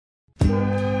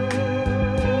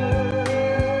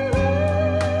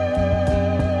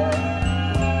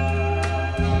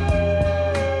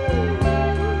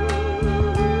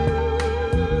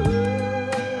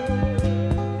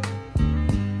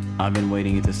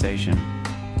at the station,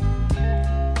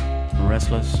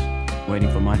 restless,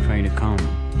 waiting for my train to come.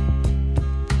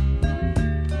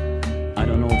 I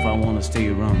don't know if I want to stay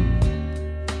around,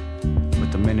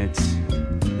 but the minutes,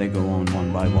 they go on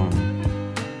one by one.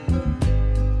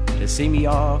 To see me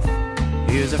off,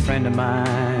 here's a friend of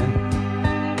mine.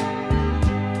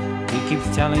 He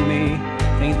keeps telling me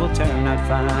things will turn out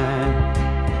fine,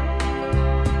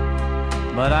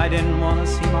 but I didn't want to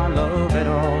see my love at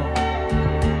all.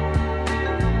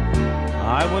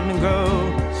 I wouldn't go,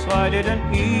 so I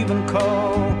didn't even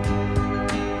call.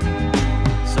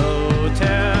 So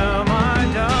tell my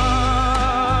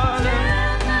darling,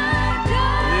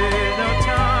 there's no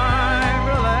time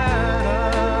for a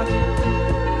letter,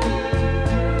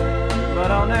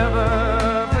 but I'll never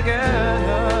forget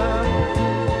her,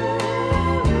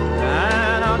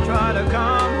 and I'll try to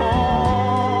come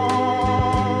home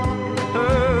to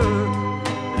her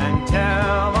and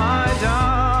tell my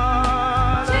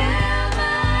darling,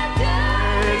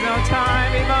 there's no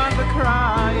time even for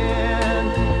crying.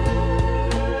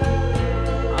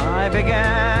 I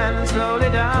began slowly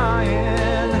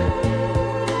dying,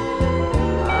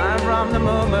 and from the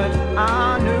moment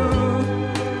I knew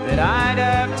that I'd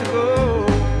have to go,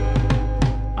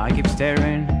 I keep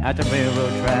staring at the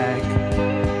railroad track.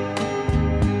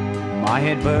 My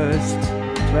head bursts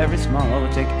to every small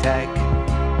tic-tac.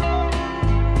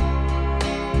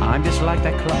 I'm just like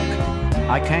that clock,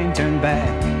 I can't turn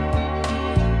back.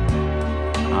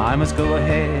 I must go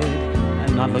ahead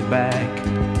and not look back.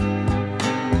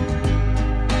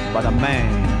 But a man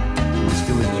must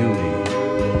do his duty,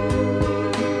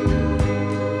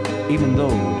 even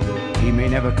though he may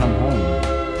never come home,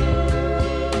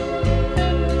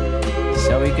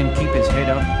 so he can keep his head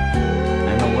up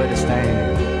and know where to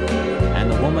stand. And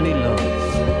the woman he loves,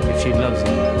 if she loves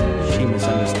him, she must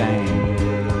understand.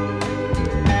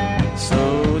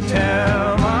 So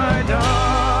tell my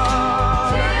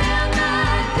darling,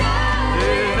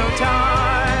 there's no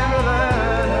time for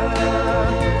letter,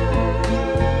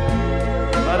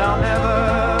 but I'll never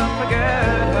forget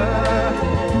her,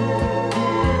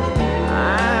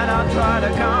 and I'll try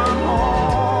to come home.